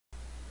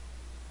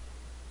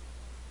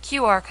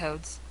QR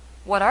codes.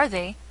 What are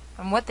they,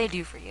 and what they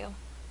do for you?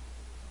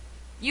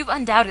 You've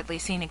undoubtedly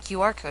seen a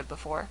QR code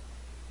before.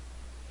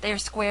 They are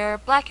square,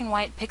 black and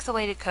white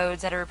pixelated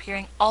codes that are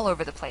appearing all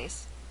over the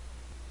place.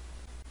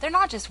 They're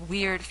not just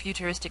weird,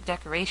 futuristic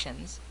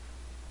decorations.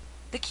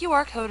 The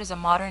QR code is a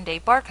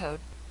modern-day barcode.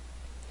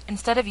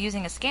 Instead of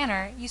using a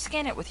scanner, you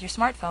scan it with your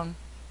smartphone.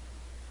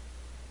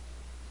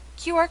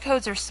 QR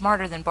codes are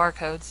smarter than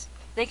barcodes.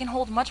 They can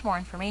hold much more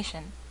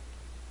information.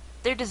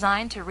 They're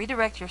designed to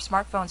redirect your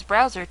smartphone's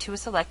browser to a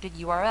selected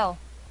URL.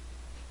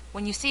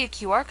 When you see a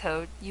QR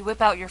code, you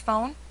whip out your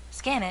phone,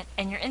 scan it,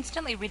 and you're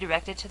instantly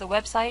redirected to the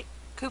website,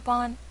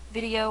 coupon,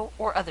 video,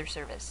 or other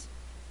service.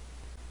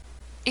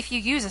 If you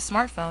use a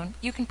smartphone,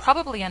 you can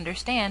probably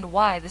understand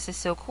why this is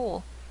so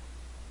cool.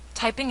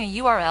 Typing a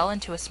URL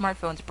into a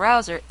smartphone's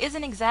browser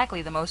isn't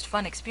exactly the most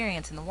fun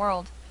experience in the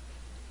world.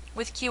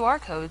 With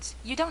QR codes,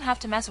 you don't have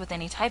to mess with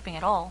any typing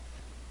at all.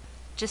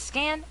 Just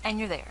scan and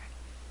you're there.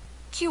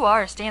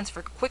 QR stands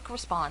for Quick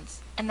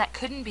Response, and that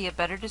couldn't be a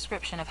better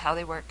description of how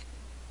they work.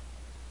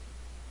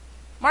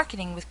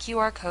 Marketing with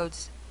QR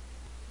codes.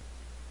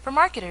 For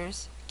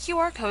marketers,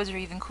 QR codes are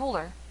even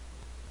cooler.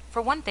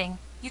 For one thing,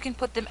 you can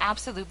put them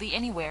absolutely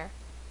anywhere.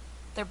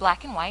 They're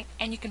black and white,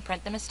 and you can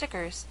print them as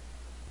stickers.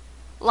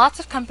 Lots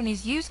of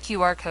companies use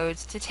QR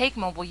codes to take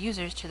mobile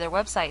users to their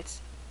websites.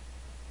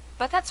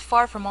 But that's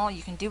far from all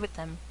you can do with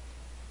them.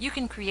 You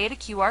can create a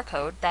QR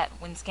code that,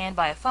 when scanned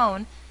by a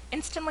phone,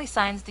 instantly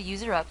signs the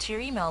user up to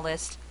your email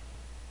list,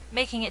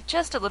 making it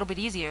just a little bit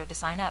easier to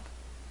sign up.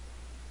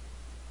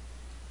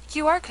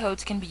 QR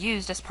codes can be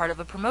used as part of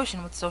a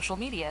promotion with social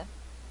media.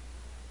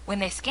 When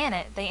they scan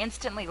it, they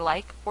instantly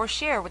like or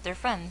share with their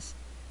friends.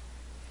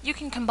 You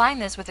can combine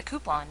this with a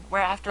coupon,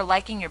 where after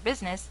liking your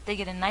business, they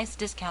get a nice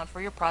discount for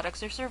your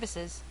products or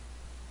services.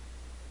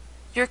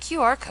 Your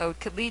QR code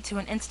could lead to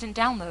an instant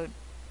download.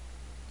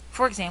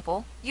 For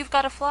example, you've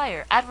got a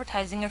flyer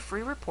advertising a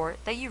free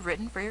report that you've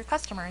written for your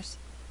customers.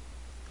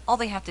 All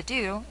they have to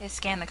do is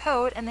scan the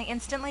code and they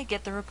instantly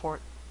get the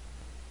report.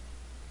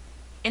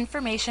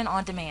 Information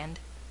on demand.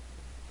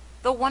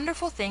 The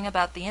wonderful thing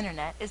about the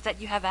internet is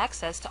that you have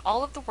access to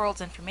all of the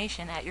world's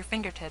information at your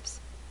fingertips.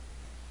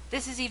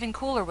 This is even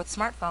cooler with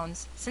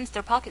smartphones, since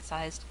they're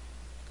pocket-sized.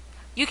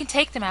 You can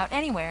take them out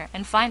anywhere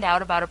and find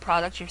out about a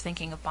product you're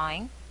thinking of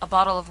buying, a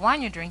bottle of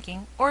wine you're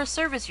drinking, or a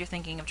service you're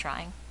thinking of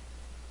trying.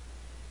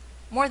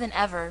 More than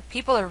ever,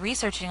 people are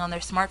researching on their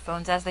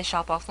smartphones as they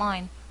shop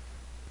offline.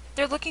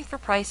 They're looking for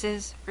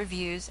prices,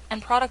 reviews,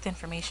 and product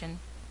information.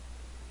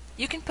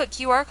 You can put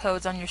QR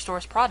codes on your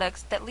store's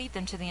products that lead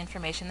them to the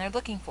information they're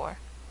looking for.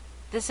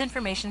 This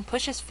information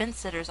pushes fence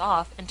sitters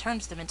off and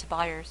turns them into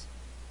buyers.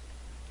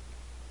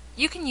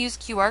 You can use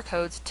QR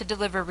codes to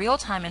deliver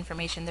real-time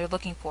information they're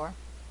looking for.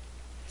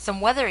 Some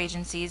weather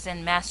agencies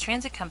and mass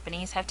transit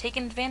companies have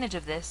taken advantage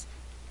of this,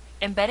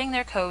 embedding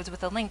their codes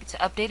with a link to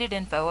updated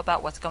info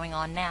about what's going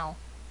on now.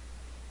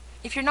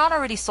 If you're not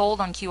already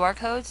sold on QR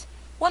codes,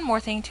 one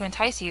more thing to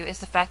entice you is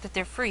the fact that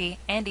they're free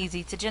and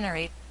easy to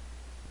generate.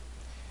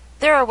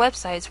 There are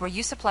websites where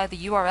you supply the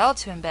URL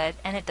to embed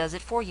and it does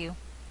it for you.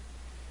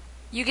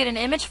 You get an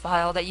image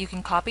file that you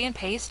can copy and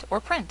paste or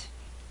print.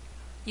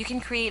 You can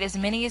create as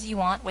many as you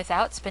want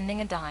without spending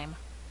a dime.